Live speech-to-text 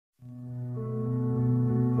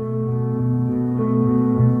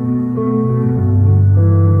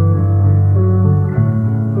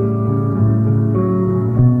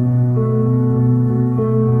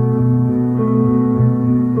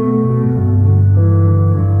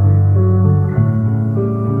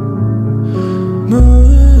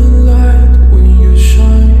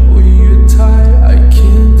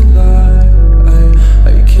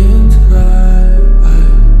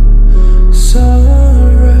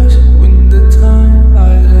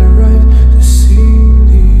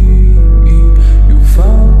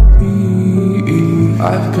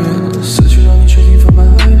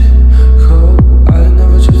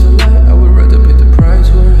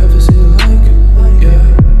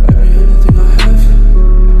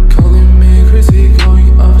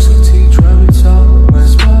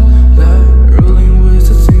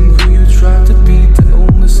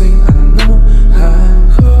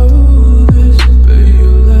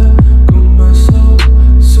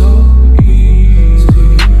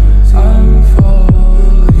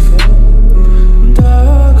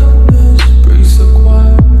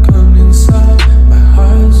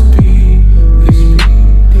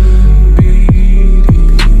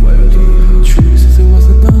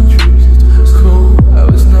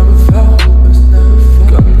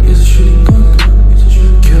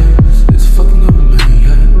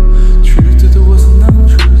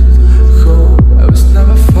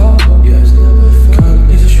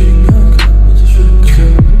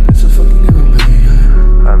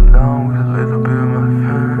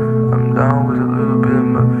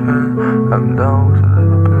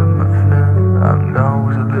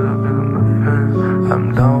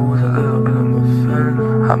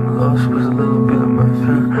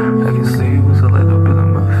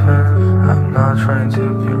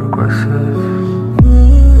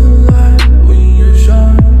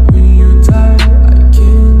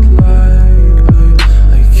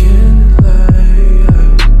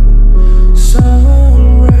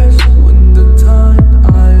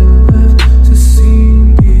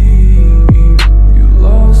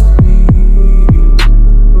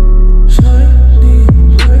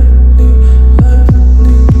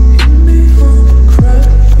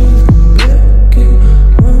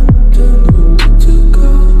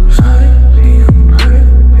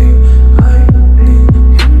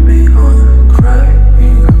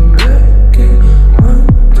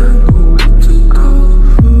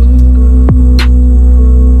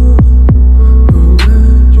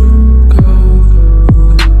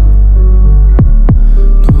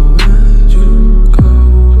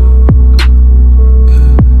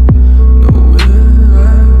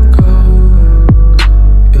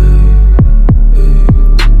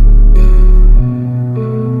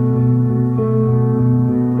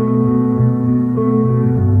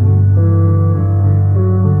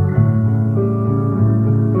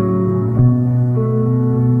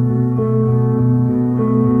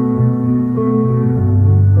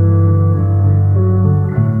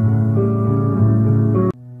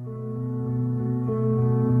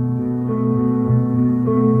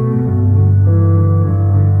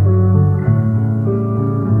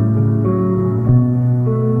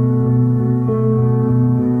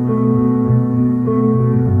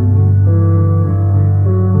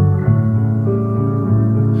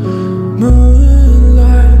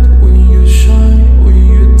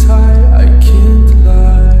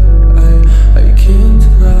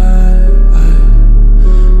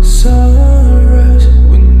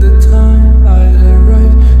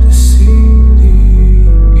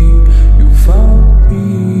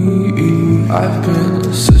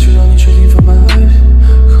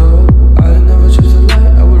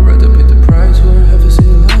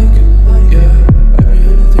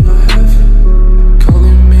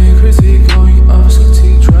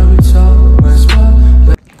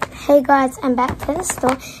Okay guys, I'm back to the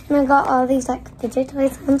store and I got all these like fidget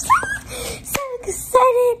toys. I'm so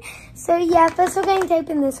excited. So yeah, first we're going to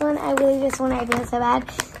open this one. I really just want to open it so bad.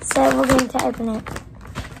 So we're going to open it.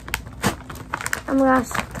 Oh my gosh,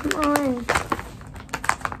 come on.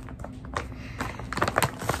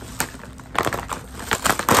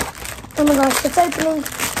 Oh my gosh, it's opening.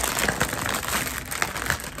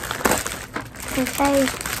 Okay,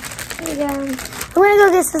 here we go. I'm gonna go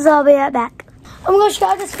get this, I'll be right back. Oh my gosh,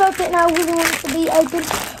 guys, I just broke it and I really want it to be open.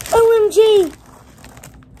 OMG!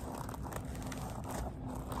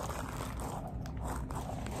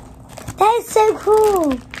 That is so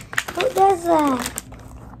cool. What does that?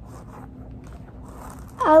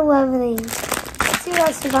 I love these. Let's see what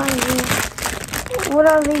else we got in here. What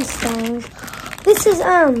are these things? This is,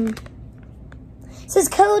 it says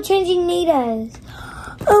color changing Neatos.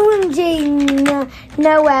 OMG,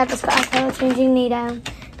 no way I just got a color changing Neato.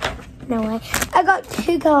 No way. I got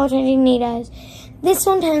 2 color changing Neatos. This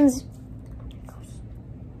one turns,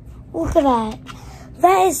 look at that.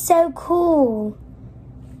 That is so cool.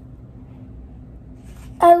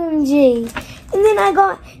 OMG. And then I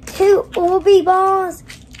got 2 Orbeez bars.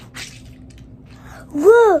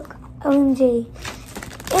 Look. OMG.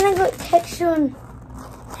 And I got texture on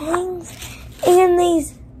things. And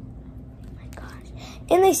these. Oh my gosh.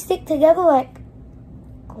 And they stick together like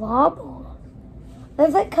globbles.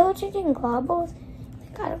 There's like color changing globbles.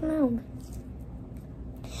 I don't know.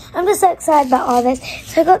 I'm just so excited about all this.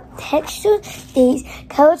 So I got texture, these,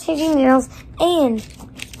 color changing needles, and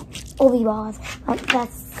Orbeez bars. Like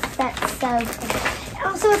that's so cool. I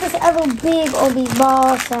also got this other big Orbeez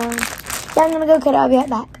ball, so yeah, I'm gonna go get it. I'll be right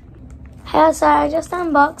back. Hey, sorry, I just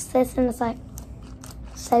unboxed this and it's like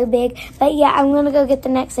so big. But yeah, I'm gonna go get the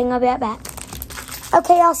next thing. I'll be right back.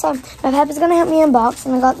 Okay, also my papa's gonna help me unbox,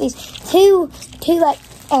 and I got these two like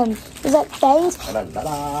there's like things.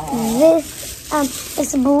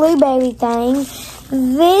 This blueberry thing.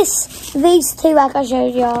 These 2 like I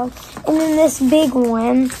showed y'all, and then this big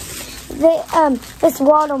one. This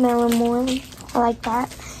watermelon one. I like that.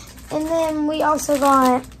 And then we also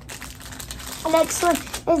got the next one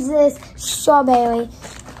is this strawberry.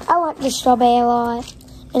 I like the strawberry a lot.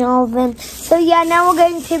 And all of them. So yeah, now we're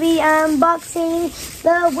going to be unboxing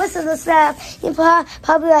the rest of the stuff. You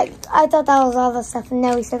probably like, I thought that was all the stuff.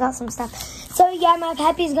 No, we still got some stuff. So yeah, my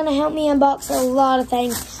pappy's gonna help me unbox a lot of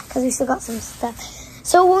things because we still got some stuff.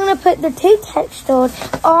 So we're gonna put the 2 textured,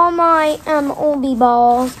 all my Orbeez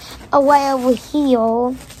balls away over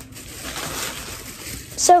here.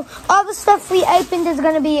 So all the stuff we opened is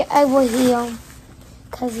gonna be over here.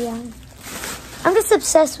 Cause yeah. I'm just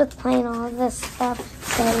obsessed with playing all of this stuff,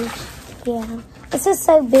 so yeah. It's just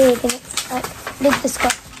so big and it's like big to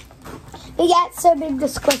squish. But yeah, it's so big to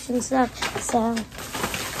squish and stuff, so.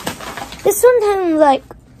 This one kind of like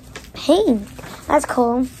pink. That's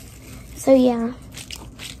cool. So yeah.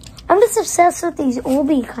 I'm just obsessed with these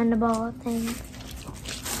Orbeez kind of ball things.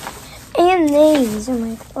 And these.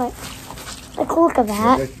 I'm like look at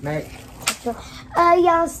that.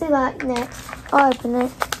 Yeah, let's do that next. I'll open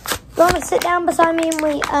it. You want to sit down beside me and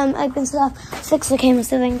we open stuff? 6 the camera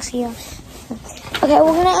so things here. Okay,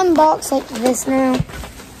 we're gonna unbox like this now.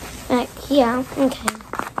 Like here. Okay.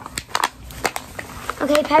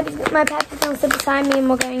 Okay, my pappy's gonna sit beside me and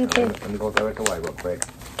we're going to. Let me go throw it away real quick.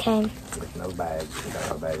 Okay. With no bag. We got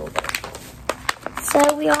no bag over there.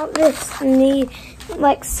 So we got this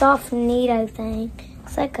like soft Neato thing.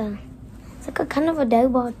 It's like a kind of a dough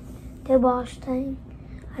ball thing.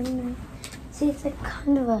 I don't know. See, it's like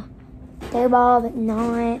kind of a dough ball, but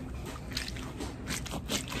not.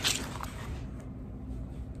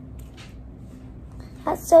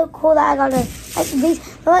 That's so cool that I got like these.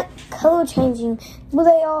 They're like color changing. Well,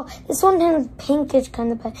 they all. This one has pinkish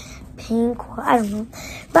kind of, but pink. I don't know.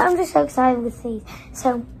 But I'm just so excited with these.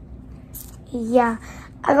 So yeah,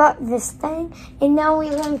 I got this thing, and now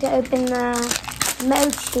we're going to open the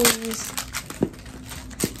mochis.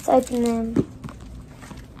 Let's open them.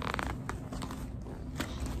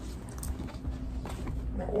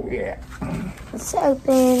 Oh yeah. Let's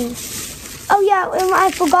open. Oh yeah, and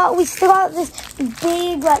I forgot we still got this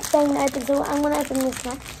big like thing to open, so I'm gonna open this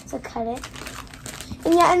now. So cut it.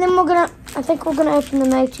 And yeah, and then I think we're gonna open the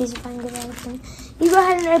mochis if I can get it open. You go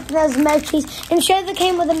ahead and open those mochis and show the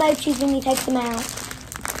camera the mochis when you take them out.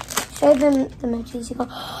 Show them the mochis. You go,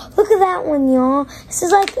 look at that one, y'all.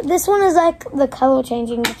 This one is like the color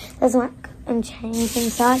changing. There's like change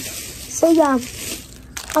inside. So yeah,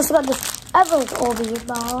 also got this other Orbeez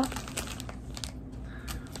ball.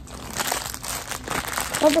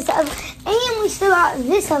 And we still got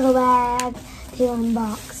this other bag to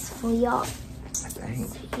unbox for y'all. So,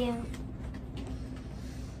 yeah.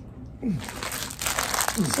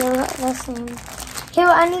 So this one. Here,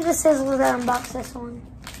 I need the scissors to unbox this one.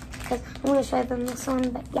 Because I'm going to show them this one,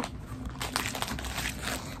 but yeah.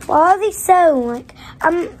 Well, all these so, like,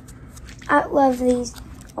 I love these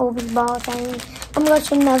Orbeez ball things. I'm going to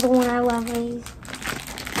show another one. I love these.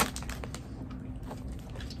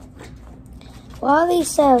 Well, all these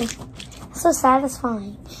so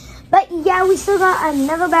satisfying. But yeah, we still got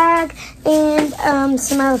another bag and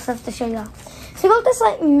some other stuff to show y'all. So we got this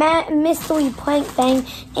like mystery prank thing,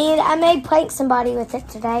 and I made prank somebody with it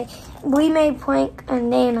today. We made prank a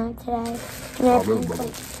Nana today.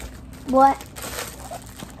 What?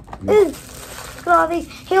 Ooh, look at all these.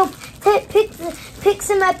 He'll pick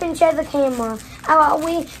some up and show the camera.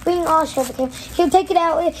 We can all show the camera. He'll take it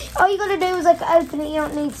out. All you gotta do is like open it. You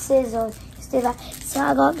don't need scissors. Just do that. So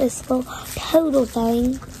I got this little total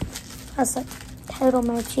thing. That's like total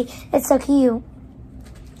mochi. It's so cute.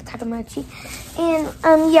 Total mochi. And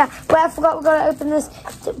yeah, well, I forgot we gotta open this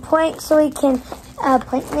prank so we can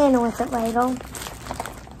prank Nana with it later.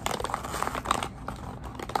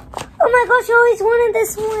 Oh my gosh, I always wanted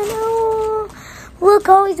this one. Oh, look,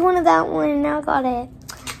 I always wanted that one, and now I got it.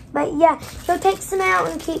 But yeah, he'll take some out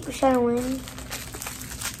and keep showing.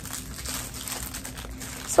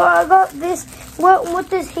 So I got this. What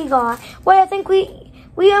does he got? Wait, I think we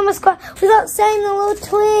got Sane the little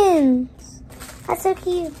twins. That's so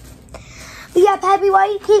cute. But yeah, Pappy,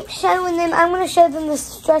 while you keep showing them, I'm going to show them the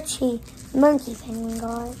stretchy monkey thing we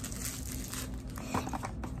got.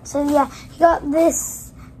 So yeah, you got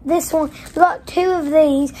this one. We got two of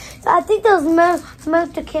these. So I think those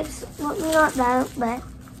motor kits, well, not that, but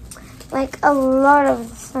like a lot of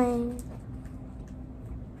the same.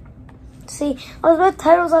 See, those red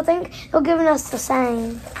turtles, I think they're giving us the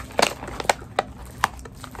same.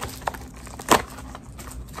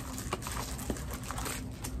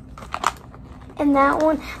 And that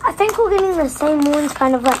one, I think we're getting the same ones,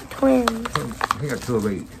 kind of like twins. I got two of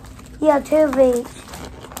each. Yeah, two of each.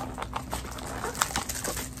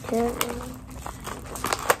 Two of each.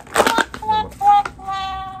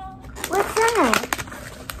 What's that?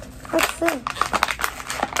 What's this?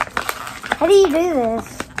 How do you do this?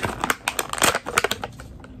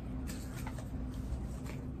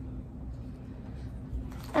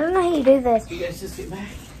 I don't know how you do this. You guys just sit back.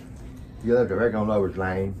 You left the reg on Lover's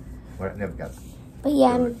Lane. Well, it never got it. But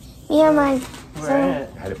yeah, mine. Okay,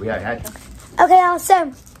 so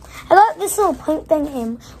I got this little pink thing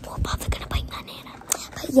in. We're probably gonna paint my Nana.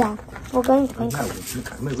 But yeah, we're going to paint it. I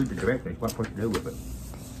mean, we can direct it. What to do with it?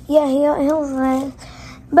 Yeah, he'll red.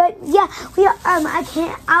 But yeah,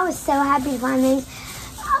 I was so happy to find these.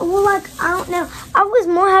 Well, like, I don't know. I was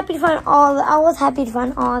happy to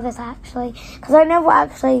find all of this actually, because I never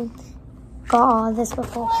actually got all of this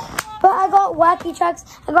before. But I got Wacky Trucks.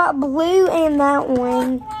 I got blue and that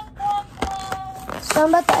one. So I'm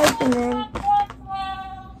about to open them.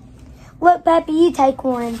 Look, Pappy, you take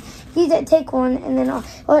one. You take one, and then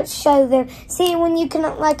let's show them. See, when you can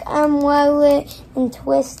like unroll it and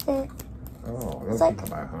twist it. Oh, that's like,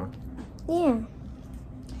 about, huh? Yeah.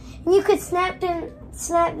 And you could snap them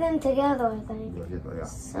together, I think. Yeah.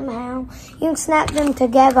 Somehow. You can snap them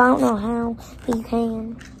together. I don't know how, but you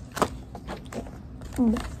can.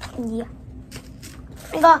 Yeah.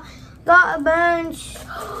 I got a bunch.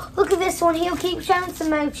 Look at this one. He'll keep showing some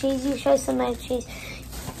mochis. You show some mochis.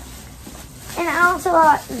 And I also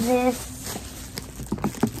got this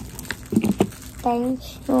thing.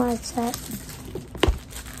 You want to check?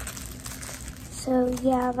 So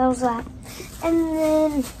yeah, that was that. And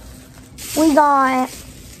then we got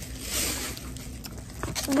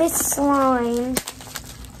this slime.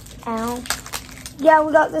 Ow. Yeah,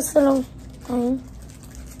 we got this little thing.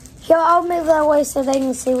 Here, I'll move that way so they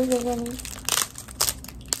can see what you're getting.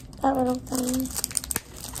 That little thing.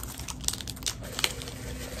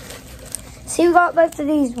 See, we got both of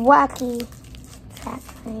these wacky track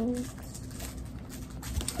things.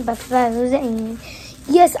 Both of those. And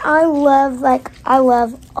yes, I love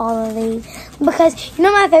all of these. Because, you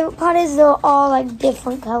know, my favorite part is they're all like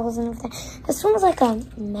different colors and everything. This one's like a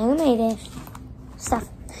mermaid-ish stuff.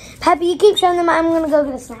 Pappy, you keep showing them. I'm going to go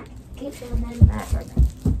get a snack. Keep showing them.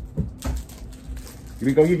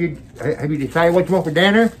 Have you decided what you want for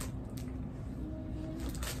dinner?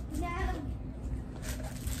 No.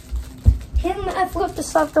 I forgot to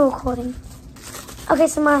stop the recording. Okay,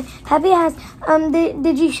 so my Pappy has,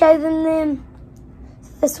 did you show them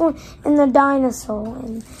this one and the dinosaur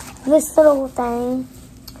and this little thing,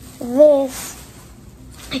 this.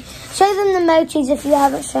 Show them the mochis if you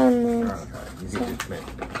haven't shown them.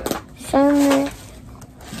 Show them this.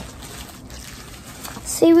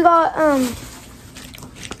 See, we got,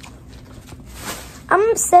 I'm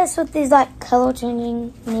obsessed with these like color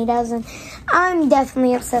changing needles, and I'm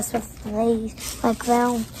definitely obsessed with these like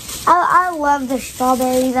them. I love the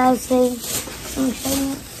strawberry though. See, let me show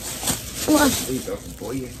you. These are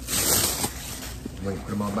for you. You put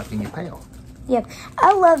them all back in your pail. Yep,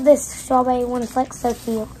 I love this strawberry one. It's like so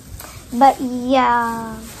cute. But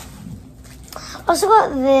yeah, also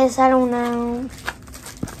got this. I don't know.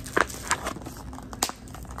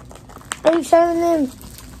 Are you showing them?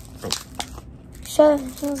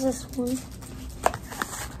 Here's this one.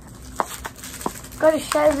 Gotta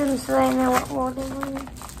show them so they know what water it is.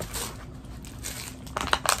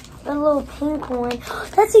 The little pink one.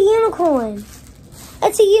 That's a unicorn.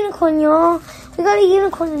 That's a unicorn, y'all. We got a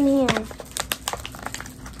unicorn in here.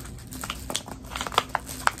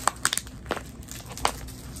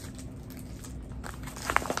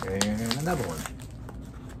 And another one.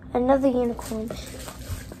 Another unicorn.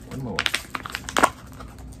 One more.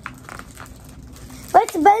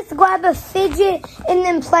 Let's both grab a fidget and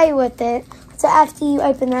then play with it. So after you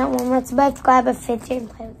open that one, let's both grab a fidget and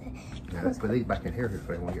play with it. Now let's put these back in here so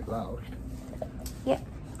they won't get lost. Yep.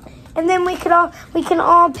 And then we can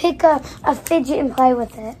all pick a fidget and play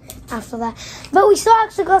with it after that. But we still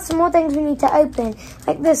actually got some more things we need to open.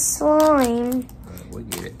 Like this slime. We'll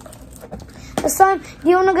get it. The slime, do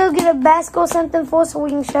you want to go get a basket or something for us so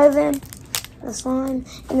we can show them? The slime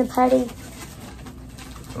and the putty.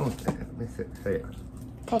 Oh, let me see it.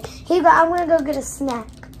 Okay, here you go. I'm going to go get a snack.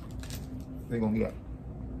 They're going to get.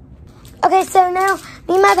 Okay, so now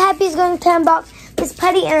me and my pappy is going to unbox this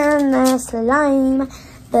putty and the slime.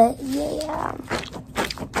 But yeah.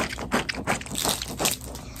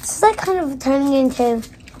 It's like kind of turning into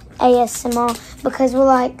ASMR because we're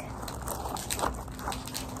like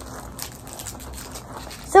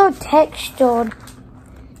so textured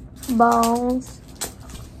balls.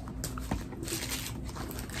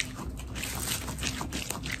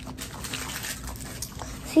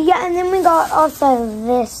 So yeah, and then we got also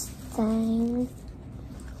this thing.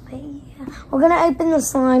 But yeah, we're gonna open the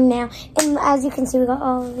slime now, and as you can see, we got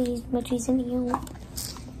all of these munchies in here.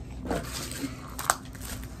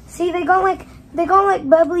 See, they got like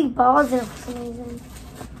bubbly balls in it for some reason.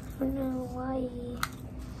 I don't know why.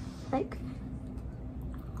 Like,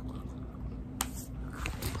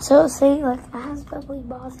 so see, like it has bubbly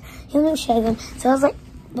balls. Let me show them. So it's like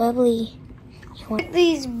bubbly.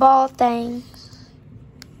 These ball things.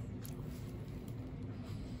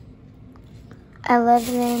 I love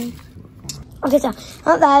them. Okay, so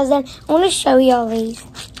now that is done, I want to show y'all these.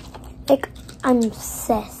 Like, I'm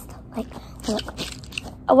obsessed. Like, look,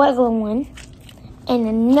 a regular one and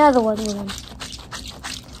another one with them.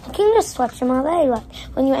 You can just swatch them all day, like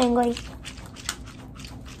when you're angry.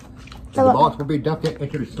 So the balls will be dumped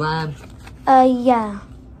into the slime? Yeah.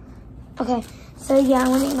 Okay, so yeah, I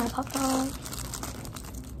want to eat my popcorn.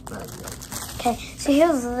 Okay, so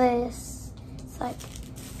here's this. It's like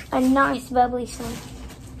a nice bubbly slime.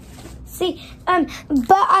 See,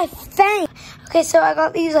 but I think, okay, so I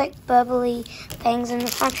got these like bubbly things in the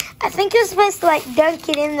slime. I think you're supposed to like dunk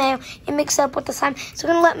it in there and mix up with the slime. So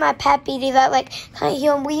I'm gonna let my pappy do that, like kind of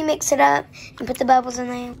here, and we mix it up and put the bubbles in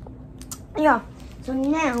there. Yeah, so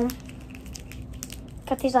now,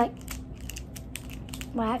 got these like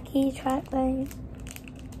wacky track things.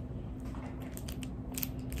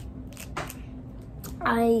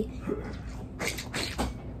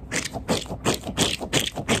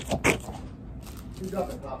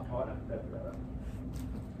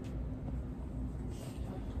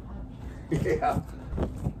 Yeah.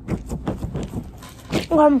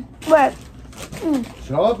 Wait.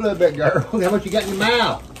 Slow up a little bit, girl. How much you got in your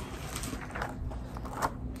mouth?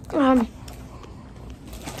 Okay,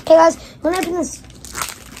 guys, we're gonna open this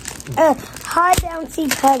high bouncy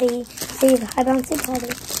putty. See the high bouncy putty.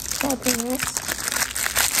 Let's open this.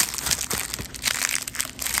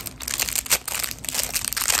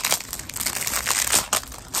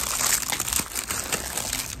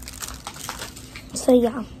 So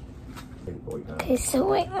yeah. Okay, so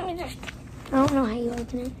wait, let me just. I don't know how you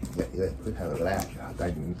open it. Yeah, let's have a latch. I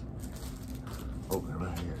think you open it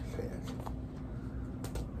right here. It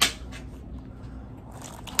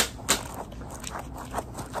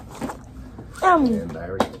says. And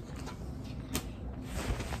there it is.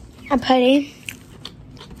 A putty.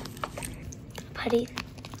 Putty.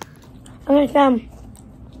 Okay,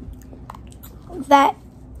 that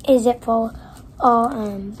is it for our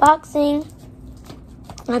unboxing.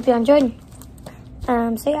 I hope you enjoyed.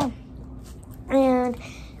 So yeah. And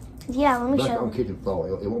yeah, let me show you. Back on kitchen floor.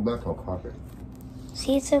 It won't back on carpet.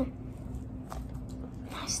 See, it's so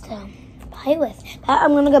nice to play with.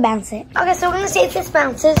 I'm gonna go bounce it. Okay, so we're gonna see if this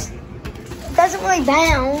bounces. It doesn't really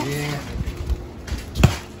bounce. Yeah.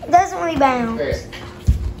 doesn't rebound. Yes.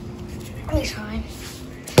 Let me try.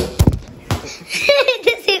 It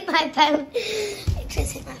just hit my phone. It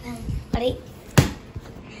just hit my phone. Buddy.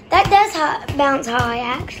 That does bounce high,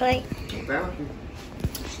 actually. Bouncing.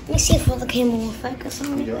 Let me see if all the camera will focus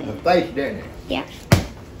on You got it. the face, didn't it? Yeah.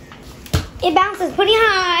 It bounces pretty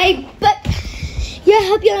high, but yeah, I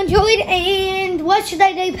hope you enjoyed. And what should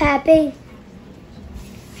I do, Pappy?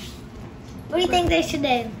 What do you think they should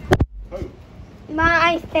do? Who?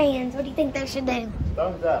 My fans, what do you think they should do?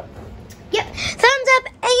 Thumbs up. Yep, thumbs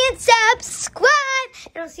up and subscribe.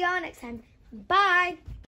 And I'll see y'all next time. Bye.